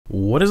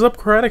What is up,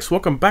 Critics?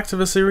 Welcome back to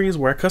the series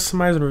where I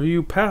customize and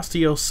review past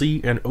DLC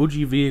and OG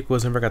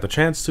vehicles I never got the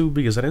chance to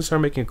because I didn't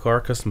start making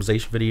car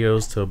customization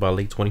videos till about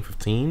late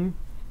 2015.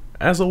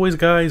 As always,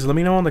 guys, let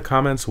me know in the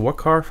comments what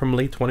car from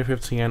late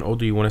 2015 or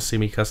do you want to see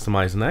me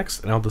customize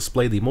next, and I'll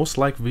display the most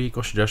liked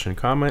vehicle suggestion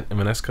comment in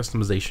the next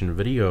customization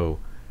video.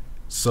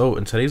 So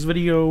in today's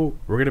video,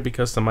 we're going to be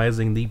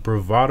customizing the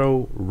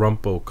Bravado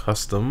Rumpo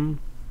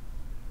Custom.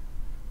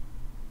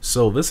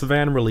 So this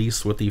van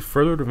released with the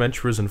Furthered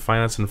Adventures in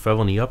Finance and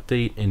Felony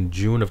update in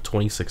June of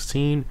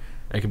 2016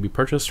 and can be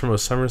purchased from a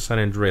Summer San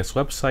Andreas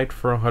website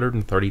for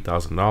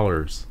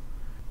 $130,000.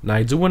 Now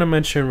I do want to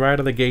mention right out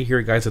of the gate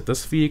here, guys, that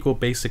this vehicle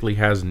basically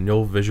has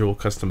no visual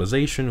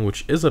customization,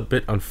 which is a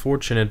bit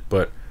unfortunate,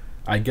 but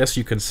I guess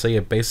you can say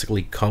it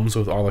basically comes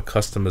with all the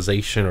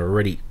customization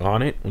already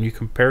on it when you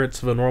compare it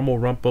to the normal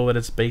Rumpo that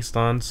it's based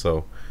on,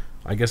 so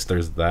I guess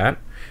there's that.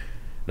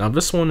 Now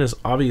this one is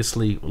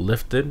obviously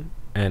lifted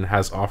and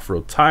has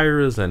off-road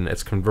tires, and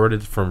it's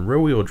converted from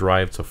rear-wheel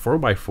drive to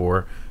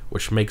 4x4,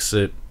 which makes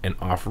it an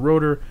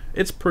off-roader.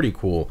 It's pretty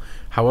cool.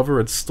 However,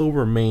 it still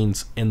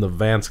remains in the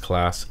Vans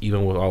class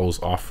even with all those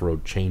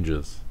off-road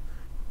changes.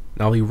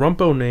 Now the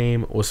Rumpo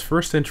name was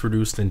first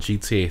introduced in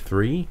GTA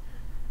 3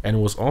 and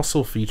was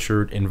also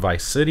featured in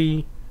Vice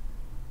City,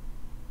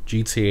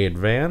 GTA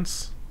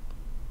Advance,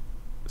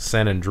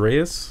 San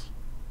Andreas,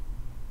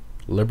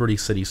 Liberty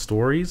City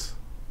Stories,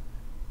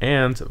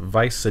 and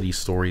Vice City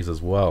Stories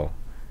as well.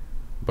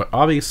 But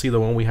obviously the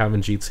one we have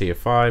in GTA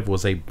 5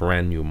 was a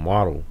brand new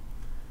model.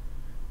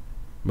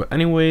 But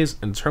anyways,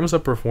 in terms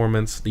of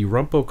performance, the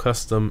Rumpo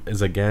Custom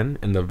is again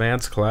in the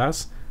Vans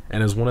class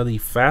and is one of the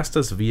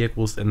fastest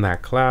vehicles in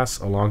that class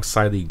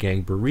alongside the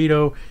Gang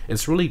Burrito.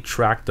 It's really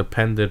track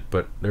dependent,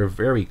 but they're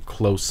very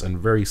close and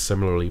very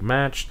similarly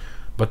matched.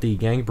 But the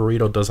Gang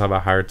Burrito does have a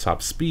higher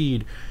top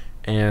speed,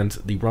 and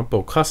the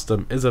Rumpo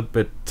Custom is a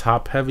bit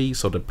top heavy,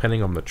 so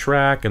depending on the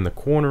track and the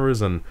corners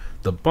and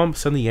the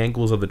bumps and the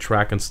angles of the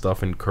track and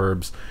stuff and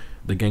curbs,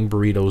 the Gang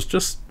Burrito is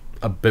just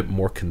a bit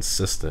more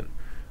consistent.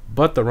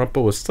 But the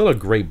Rumpo is still a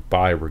great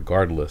buy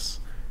regardless.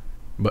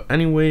 But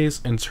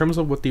anyways, in terms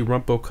of what the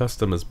Rumpo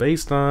Custom is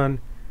based on,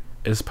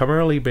 it's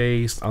primarily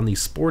based on the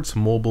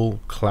Sportsmobile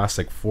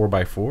Classic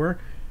 4x4,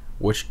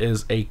 which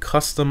is a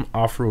custom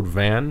off-road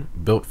van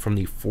built from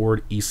the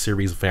Ford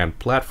E-Series van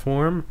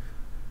platform.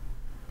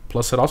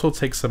 Plus, it also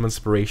takes some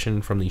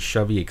inspiration from the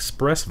Chevy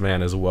Express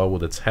van as well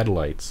with its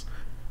headlights.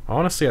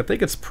 Honestly, I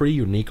think it's pretty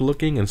unique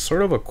looking and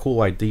sort of a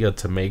cool idea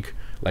to make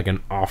like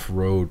an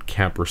off-road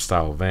camper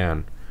style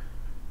van.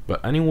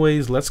 But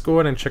anyways, let's go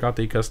ahead and check out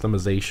the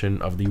customization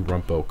of the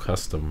Rumpo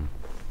Custom.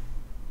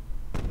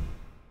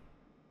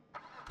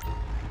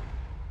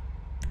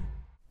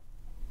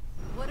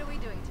 What are we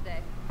doing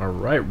today?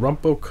 Alright,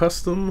 Rumpo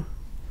Custom.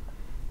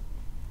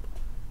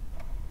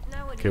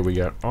 Okay, we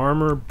got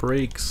armor,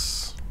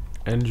 brakes,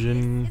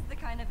 engine, This is the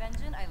kind of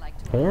engine I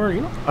like to horn.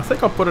 You know, I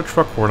think I'll put a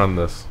truck horn on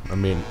this. I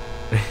mean,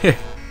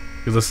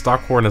 because the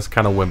stock horn is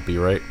kind of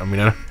wimpy, right? I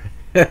mean,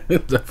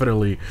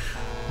 definitely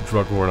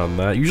truck horn on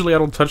that. Usually I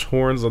don't touch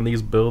horns on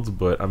these builds,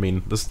 but I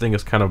mean, this thing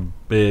is kind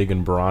of big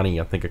and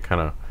brawny. I think it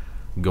kind of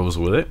goes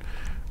with it.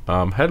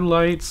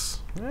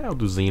 Headlights, I'll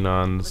do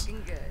xenons.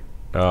 Looking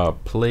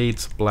good.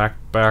 Plates, black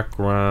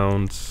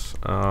background.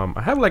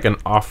 I have like an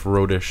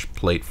off-roadish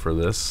plate for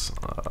this.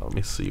 Let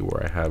me see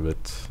where I have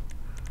it.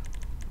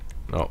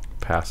 Oh,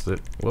 past it.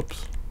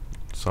 Whoops.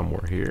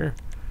 Somewhere here.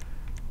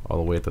 All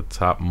the way at the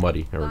top.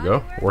 Muddy. There we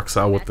go. Works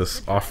out with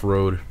this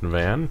off-road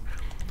van.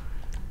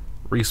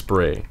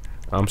 Respray.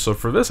 So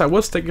for this, I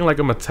was thinking like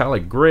a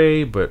metallic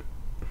gray, but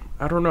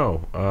I don't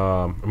know.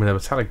 I mean, the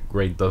metallic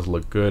gray does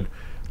look good,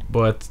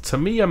 but to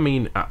me, I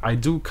mean, I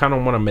do kind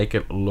of want to make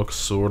it look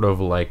sort of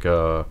like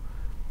a,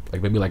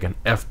 like maybe like an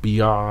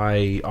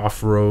FBI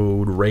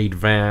off-road raid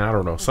van. I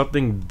don't know,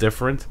 something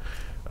different.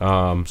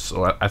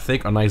 So I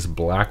think a nice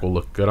black will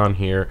look good on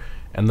here,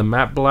 and the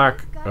matte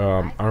black,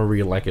 I don't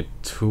really like it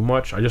too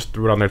much. I just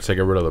threw it on there to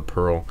get rid of the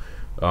pearl,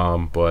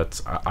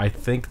 but I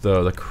think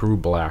the crew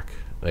black,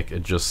 like,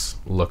 it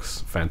just looks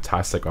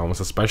fantastic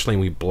almost, especially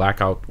when we black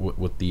out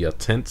with the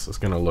tints. It's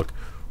gonna look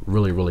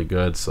really, really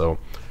good. So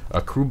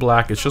crew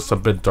black, it's just a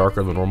bit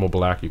darker than normal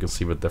black. You can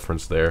see the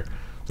difference there.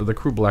 So the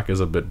crew black is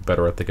a bit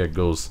better. I think it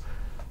goes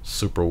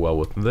super well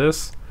with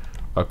this.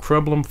 A crew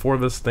emblem for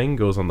this thing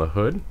goes on the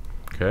hood.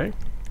 Okay.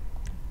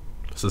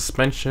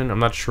 Suspension, I'm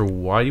not sure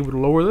why you would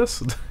lower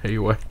this.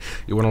 you want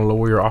to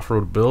lower your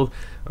off-road build.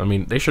 I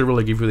mean, they should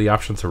really give you the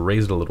option to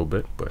raise it a little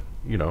bit, but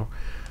you know.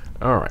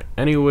 Alright,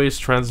 anyways,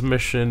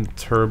 transmission,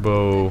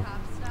 turbo,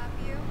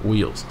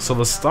 wheels. So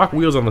the stock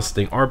wheels on this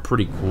thing are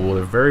pretty cool.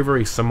 They're very,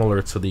 very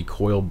similar to the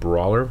Coil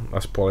Brawler.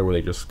 That's probably where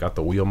they just got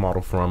the wheel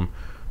model from.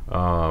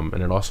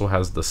 And it also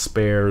has the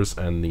spares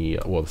and the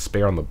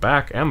spare on the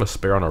back and the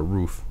spare on a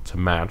roof to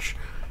match.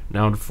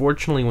 Now,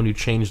 unfortunately, when you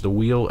change the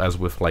wheel, as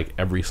with like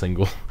every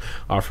single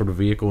off-road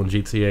vehicle in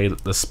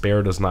GTA, the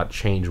spare does not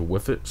change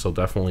with it. So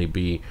definitely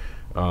be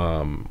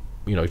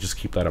you know, just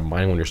keep that in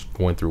mind when you're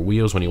going through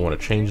wheels when you want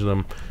to change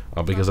them,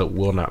 because it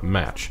will not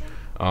match.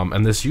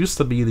 And this used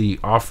to be the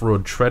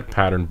off-road tread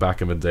pattern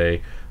back in the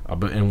day,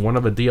 but in one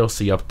of the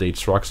DLC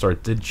updates,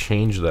 Rockstar did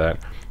change that.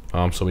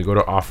 So we go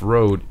to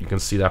off-road, you can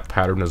see that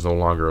pattern is no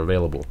longer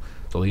available.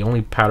 So the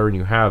only pattern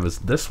you have is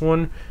this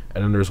one,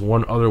 and then there's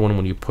one other one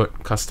when you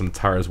put custom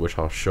tires, which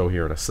I'll show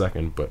here in a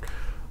second, but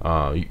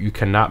you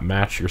cannot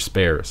match your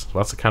spares. So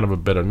that's kind of a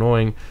bit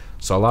annoying.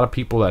 So a lot of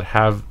people that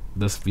have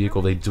this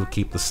vehicle, they do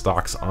keep the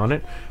stocks on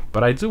it,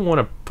 but I do want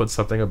to put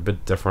something a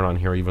bit different on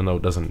here, even though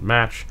it doesn't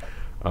match.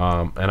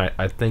 And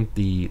I think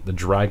the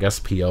drag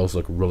SPLs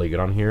look really good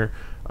on here.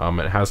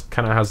 It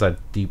kind of has that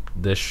deep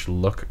dish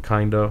look,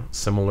 kind of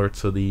similar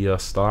to the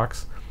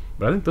stocks,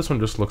 but I think this one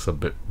just looks a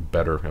bit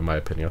better in my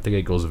opinion. I think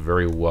it goes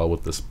very well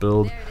with this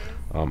build,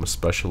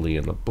 especially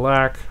in the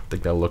black. I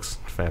think that looks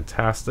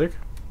fantastic.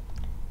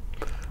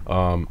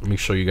 Let me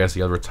show you guys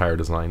the other tire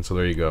design. So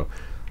there you go.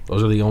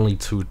 Those are the only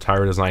two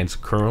tire designs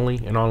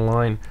currently in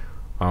online.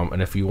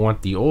 And if you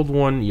want the old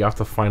one, you have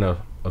to find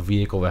a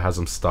vehicle that has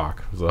them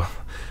stock. So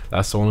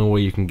that's the only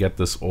way you can get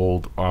this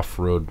old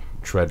off-road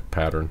tread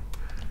pattern.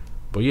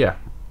 But yeah,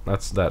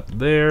 that's that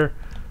there.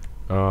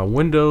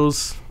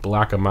 Windows,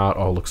 black them out.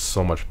 Oh, it looks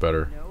so much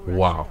better.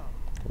 Wow.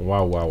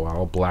 Wow, wow,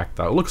 wow. Blacked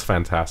out. It looks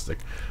fantastic.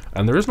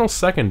 And there is no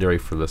secondary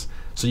for this.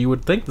 So you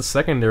would think the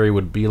secondary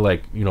would be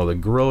like, you know, the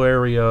grill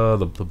area,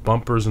 the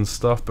bumpers and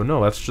stuff. But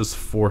no, that's just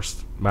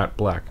forced matte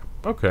black.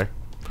 Okay.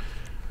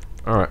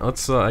 Alright,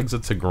 let's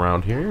exit to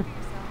ground here.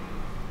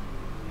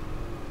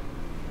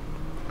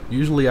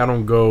 Usually I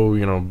don't go,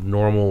 you know,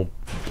 normal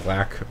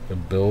black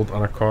build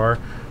on a car,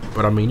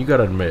 but I mean, you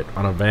gotta admit,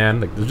 on a van,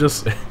 like, there's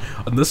just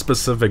on this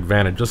specific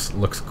van, it just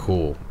looks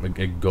cool.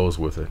 It goes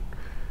with it.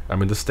 I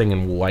mean, this thing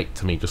in white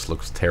to me just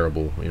looks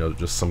terrible, you know,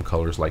 just some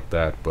colors like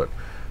that. But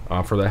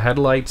for the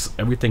headlights,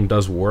 everything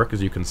does work,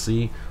 as you can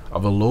see.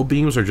 The low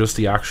beams are just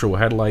the actual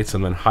headlights,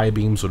 and then high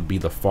beams would be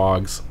the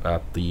fogs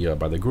at the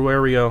by the grill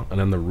area, and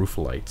then the roof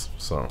lights.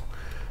 So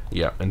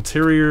yeah,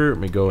 interior, let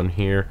me go in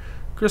here.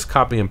 Just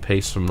copy and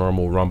paste from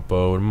normal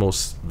Rumpo and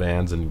most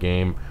vans in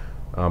game.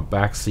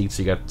 Back seats,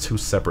 you got two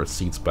separate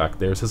seats back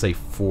there. This is a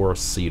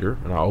 4-seater,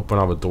 and I'll open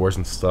all the doors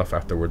and stuff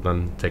after we're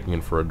done taking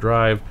it for a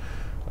drive.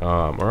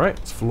 Alright,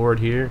 it's floored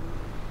here.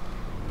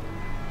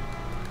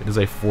 It is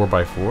a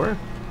 4x4.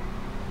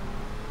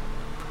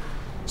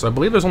 So I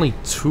believe there's only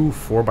two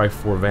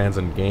 4x4 vans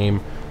in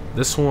game.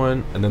 This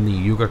one, and then the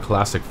Yuga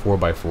Classic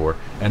 4x4.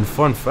 And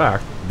fun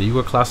fact, the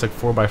Yuga Classic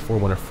 4x4,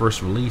 when it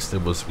first released,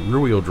 it was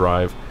rear-wheel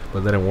drive,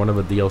 but then in one of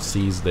the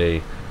DLCs,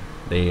 they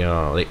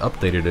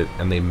updated it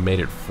and they made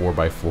it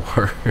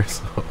 4x4.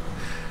 So,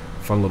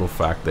 fun little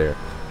fact there.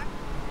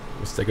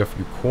 Let's take a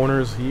few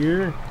corners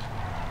here.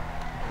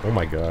 Oh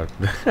my god.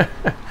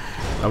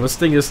 Now this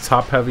thing is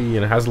top heavy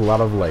and it has a lot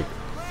of like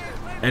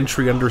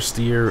entry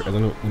understeer, and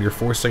then when you're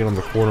forcing it on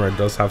the corner, it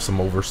does have some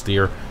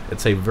oversteer.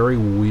 It's a very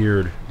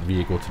weird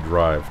vehicle to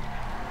drive.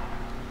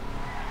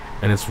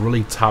 And it's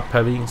really top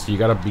heavy, so you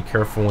gotta be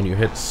careful when you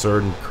hit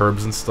certain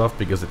curbs and stuff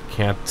because it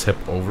can't tip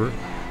over.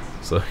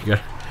 So you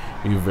gotta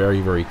be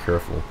very, very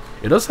careful.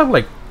 It does have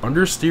like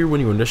understeer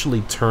when you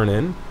initially turn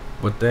in,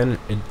 but then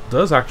it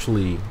does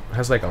actually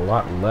has like a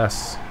lot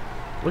less.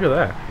 Look at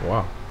that.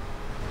 Wow.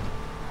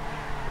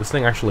 This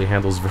thing actually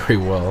handles very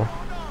well.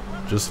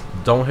 Just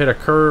don't hit a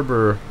curb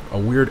or a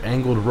weird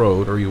angled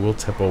road or you will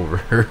tip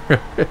over.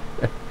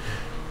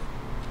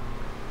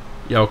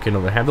 Yeah, okay,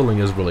 no, the handling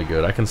is really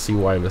good. I can see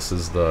why this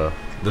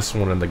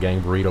one and the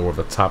Gang Burrito are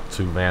the top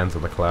two vans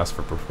in the class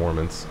for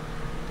performance.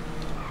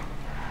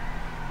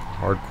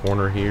 Hard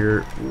corner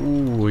here.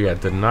 Ooh, yeah,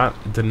 did not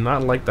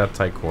like that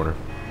tight corner.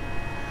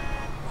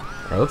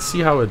 Alright, let's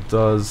see how it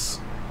does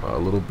a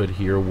little bit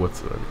here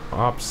with an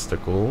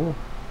obstacle.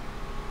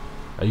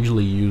 I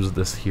usually use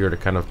this here to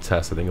kind of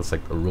test. I think it's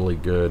like a really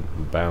good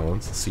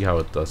balance. Let's see how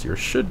it does here.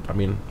 I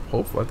mean,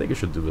 hopefully, I think it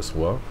should do this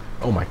well.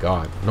 Oh my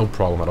god, no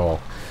problem at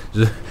all.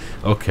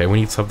 Okay,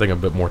 we need something a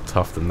bit more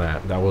tough than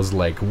that. That was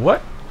like,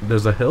 what?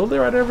 There's a hill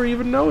there? I never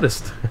even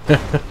noticed.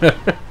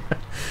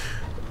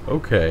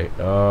 Okay,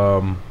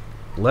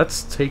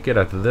 let's take it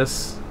at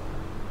this.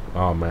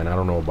 Oh man, I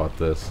don't know about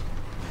this.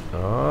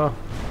 Okay,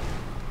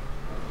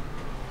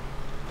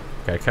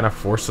 I kind of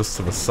forced us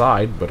to the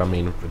side, but I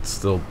mean, it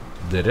still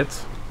did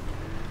it.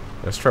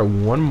 Let's try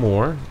one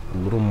more, a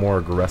little more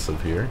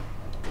aggressive here.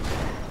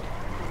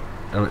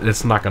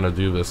 It's not gonna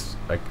do this.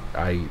 Like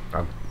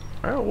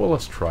well,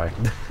 let's try.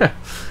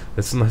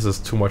 This is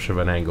too much of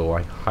an angle.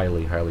 I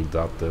highly, highly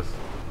doubt this.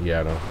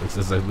 Yeah, no, it's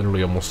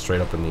literally almost straight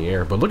up in the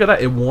air. But look at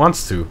that, it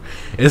wants to.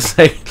 It's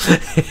like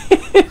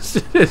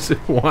it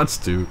wants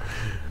to.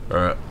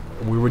 Alright,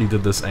 we already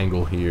did this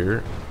angle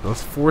here.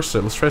 Let's force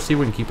it. Let's try to see if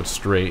we can keep it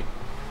straight.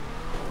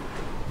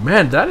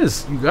 Man, that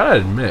is, you gotta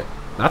admit,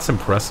 that's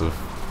impressive.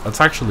 That's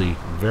actually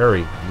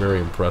very, very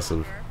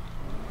impressive.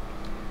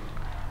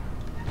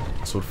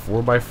 That's what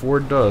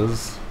 4x4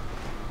 does.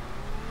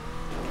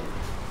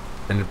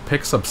 And it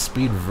picks up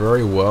speed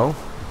very well.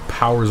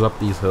 Powers up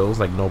these hills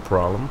like no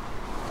problem.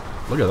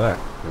 Look at that.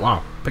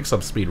 Wow. Picks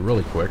up speed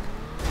really quick.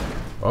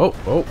 Oh,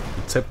 we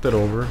tipped it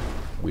over.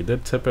 We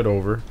did tip it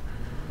over.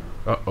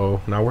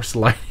 Uh-oh. Now we're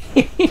sliding.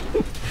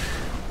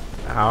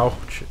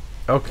 Ouch.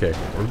 Okay,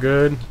 we're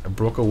good. I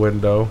broke a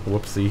window.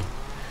 Whoopsie.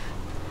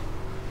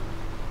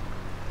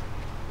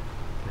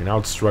 And now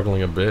it's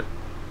struggling a bit.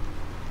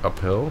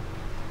 Uphill.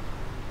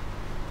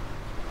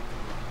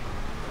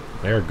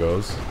 There it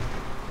goes.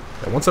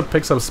 And once it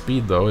picks up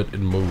speed, though, it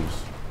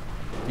moves.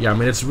 Yeah, I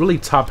mean, it's really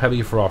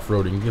top-heavy for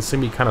off-roading. You can see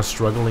me kind of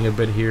struggling a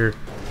bit here.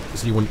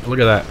 See, look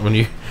at that. When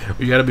you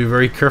got to be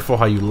very careful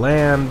how you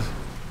land.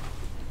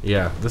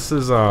 Yeah, this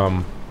is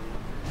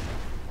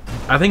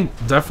I think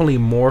definitely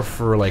more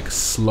for like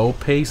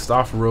slow-paced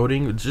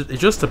off-roading. It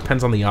just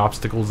depends on the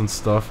obstacles and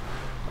stuff.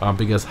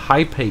 Because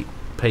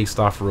high-paced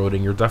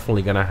off-roading, you're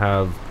definitely gonna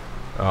have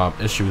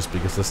issues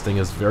because this thing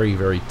is very,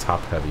 very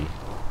top-heavy.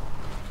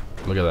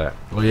 Look at that.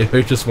 Look,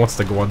 it just wants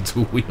to go on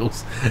 2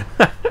 wheels.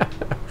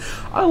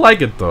 I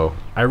like it though.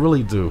 I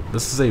really do.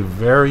 This is a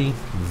very,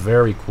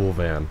 very cool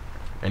van.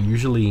 And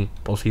usually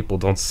most people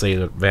don't say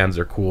that vans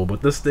are cool,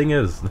 but this thing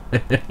is.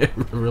 It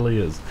really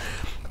is.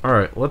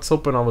 Alright, let's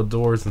open all the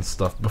doors and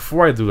stuff.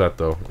 Before I do that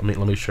though, let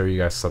me show you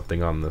guys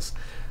something on this.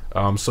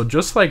 So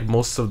just like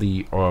most of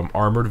the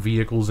armored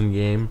vehicles in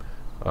game,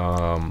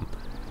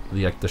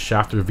 like the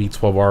Schafter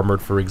V12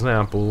 armored, for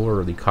example,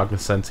 or the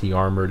Cognoscenti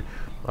armored,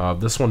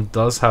 this one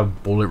does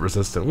have bullet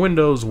resistant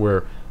windows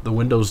where the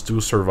windows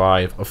do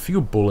survive a few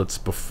bullets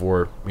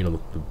before, you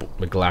know,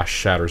 the glass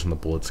shatters and the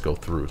bullets go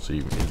through. So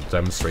you can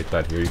demonstrate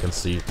that here. You can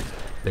see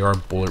they are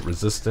bullet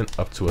resistant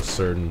up to a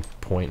certain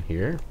point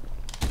here.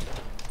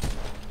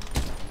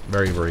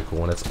 Very, very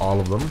cool. And it's all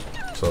of them.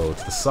 So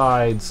it's the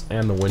sides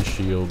and the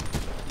windshield.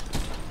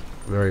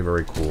 Very,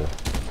 very cool.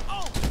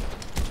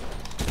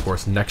 Of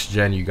course, next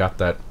gen, you got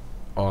that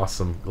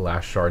awesome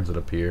glass shards that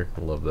appear.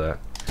 I love that.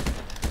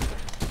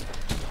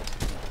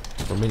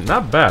 I mean,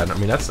 not bad. I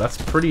mean, that's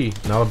pretty.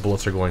 Now the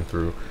bullets are going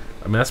through.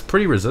 I mean, that's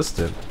pretty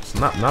resistant. It's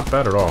not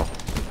bad at all.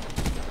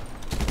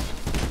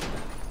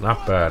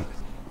 Not bad.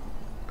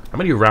 How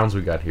many rounds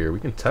we got here? We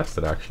can test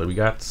it actually. We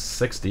got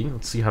 60.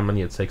 Let's see how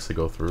many it takes to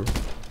go through.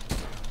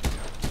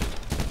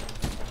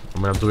 I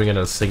mean, I'm doing it in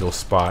a single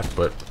spot,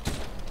 but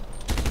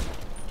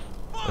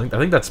I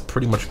think that's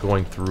pretty much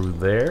going through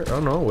there. Oh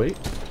no, wait.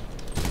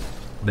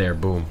 There,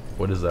 boom.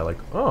 What is that like?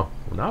 Oh,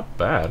 not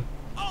bad.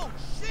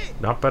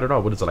 Not bad at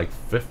all. What is it, like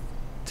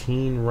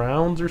 15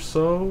 rounds or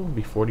so?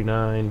 Be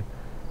 49.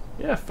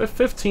 Yeah,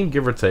 15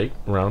 give or take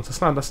rounds.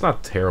 That's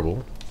not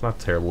terrible. It's not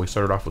terrible. We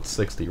started off with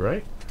 60,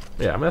 right?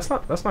 Yeah, I mean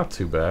that's not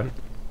too bad.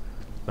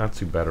 Not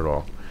too bad at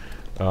all.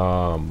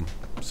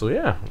 So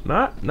yeah,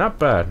 not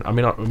bad. I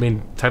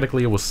mean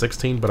technically it was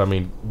 16, but I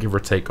mean give or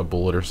take a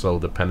bullet or so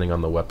depending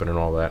on the weapon and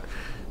all that.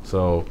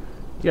 So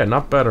yeah,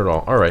 not bad at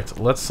all. All right,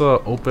 let's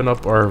open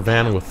up our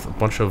van with a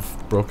bunch of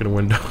broken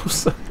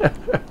windows.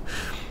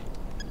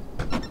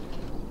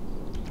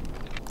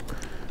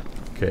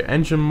 Okay,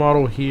 engine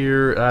model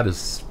here. That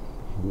is...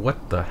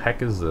 What the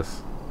heck is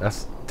this?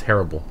 That's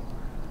terrible.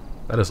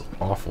 That is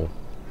awful.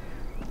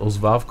 Those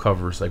valve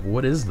covers, like,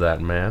 what is that,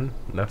 man?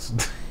 That's...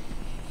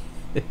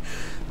 The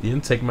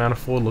intake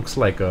manifold looks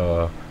like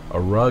a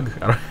rug.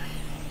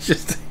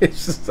 It's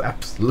just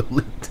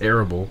absolutely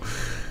terrible.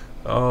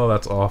 Oh,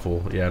 that's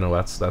awful. Yeah, no,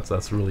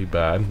 that's really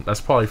bad. That's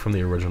probably from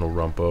the original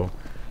Rumpo.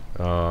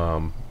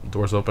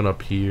 Doors open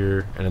up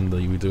here, and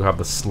we do have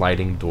the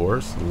sliding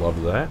doors.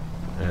 Love that.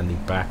 And the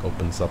back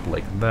opens up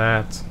like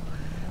that.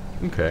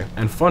 Okay.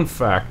 And fun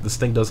fact, this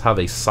thing does have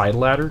a side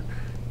ladder,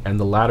 and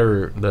the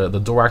ladder, the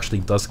door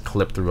actually does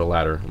clip through a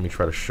ladder. Let me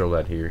try to show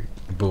that here.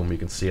 Boom, you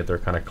can see it. They're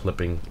kind of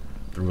clipping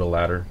through a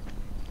ladder.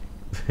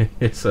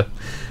 It's a...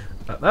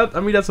 I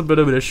mean, that's a bit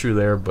of an issue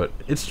there, but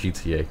it's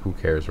GTA. Who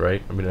cares,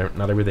 right? I mean,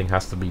 not everything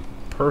has to be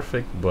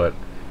perfect, but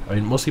I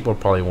mean, most people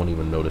probably won't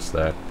even notice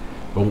that.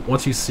 But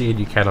once you see it,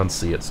 you can't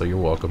unsee it, so you're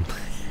welcome.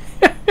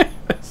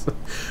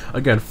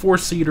 Again,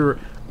 4-seater.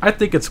 I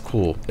think it's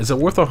cool. Is it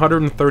worth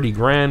 130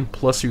 grand?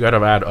 Plus, you gotta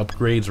add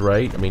upgrades,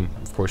 right? I mean,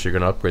 of course, you're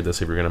gonna upgrade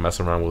this if you're gonna mess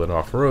around with it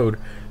off road.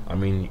 I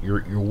mean,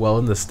 you're well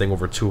in this thing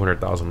over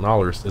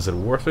 $200,000. Is it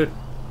worth it?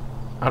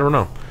 I don't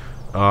know.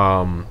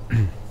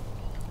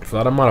 For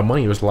that amount of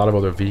money, there's a lot of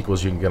other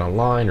vehicles you can get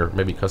online, or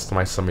maybe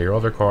customize some of your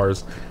other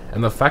cars.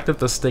 And the fact that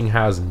this thing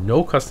has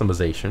no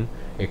customization,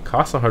 it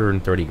costs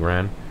 130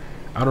 grand.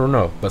 I don't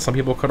know, but some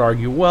people could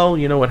argue, well,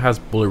 you know, it has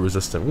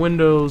bullet-resistant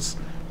windows,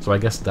 so I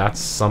guess that's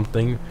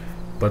something.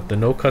 But the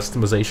no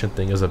customization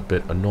thing is a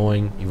bit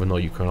annoying, even though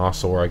you can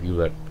also argue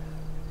that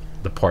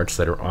the parts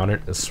that are on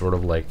it is sort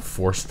of like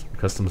forced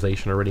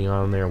customization already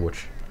on there,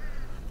 which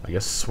I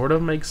guess sort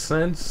of makes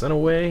sense in a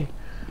way.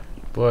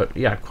 But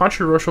yeah,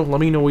 controversial. Let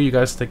me know what you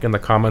guys think in the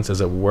comments. Is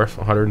it worth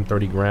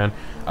 130 grand?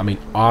 I mean,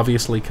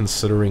 obviously,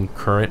 considering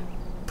current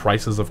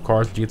prices of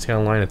cars in GTA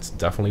Online, it's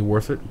definitely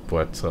worth it.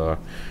 But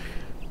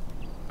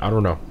I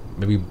don't know.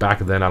 Maybe back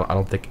then, I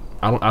don't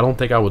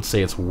think I would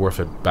say it's worth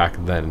it back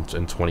then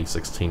in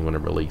 2016 when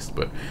it released.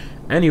 But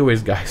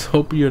anyways, guys,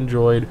 hope you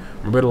enjoyed.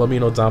 Remember to let me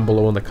know down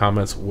below in the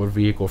comments what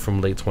vehicle from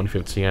late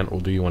 2015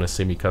 or do you want to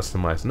see me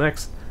customize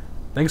next.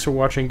 Thanks for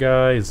watching,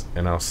 guys,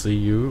 and I'll see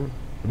you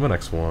in the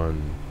next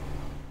one.